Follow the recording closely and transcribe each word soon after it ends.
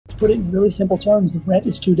put it in really simple terms, the rent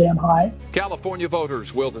is too damn high. California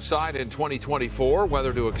voters will decide in 2024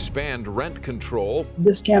 whether to expand rent control.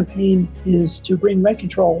 This campaign is to bring rent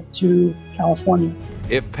control to California.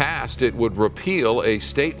 If passed, it would repeal a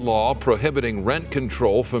state law prohibiting rent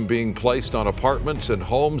control from being placed on apartments and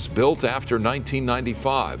homes built after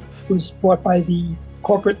 1995. It was brought by the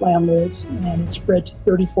corporate landlords, and it spread to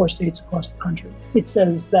 34 states across the country. It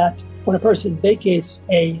says that when a person vacates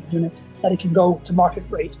a unit, that it can go to market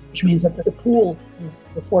rate, which means that the pool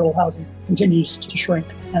of affordable housing continues to shrink.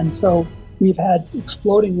 And so we've had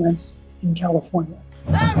exploding rents in California.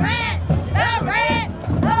 The rent! The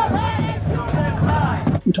rent! The rent is too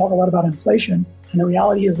high! We talk a lot about inflation, and the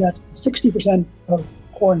reality is that 60% of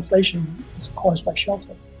core inflation is caused by shelter.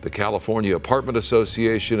 The California Apartment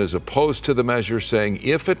Association is opposed to the measure, saying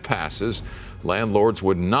if it passes, landlords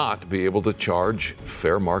would not be able to charge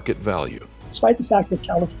fair market value. Despite the fact that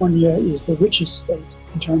California is the richest state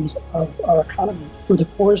in terms of our economy, we're the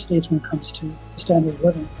poorest states when it comes to standard of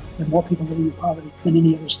living. There are more people living in poverty than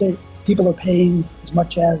any other state. People are paying as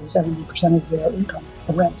much as 70% of their income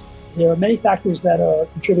for rent. There are many factors that are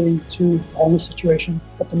contributing to the homeless situation,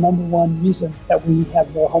 but the number one reason that we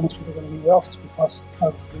have more homeless people than anywhere else is because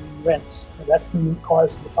of the rents. So that's the root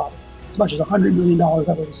cause of the problem. As much as $100 million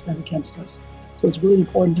that was spent against us. So it's really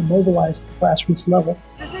important to mobilize at the grassroots level.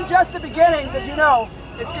 This is just the beginning, as you know.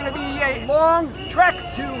 It's going to be a long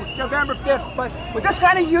trek to November 5th, but with this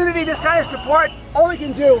kind of unity, this kind of support, all we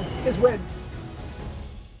can do is win.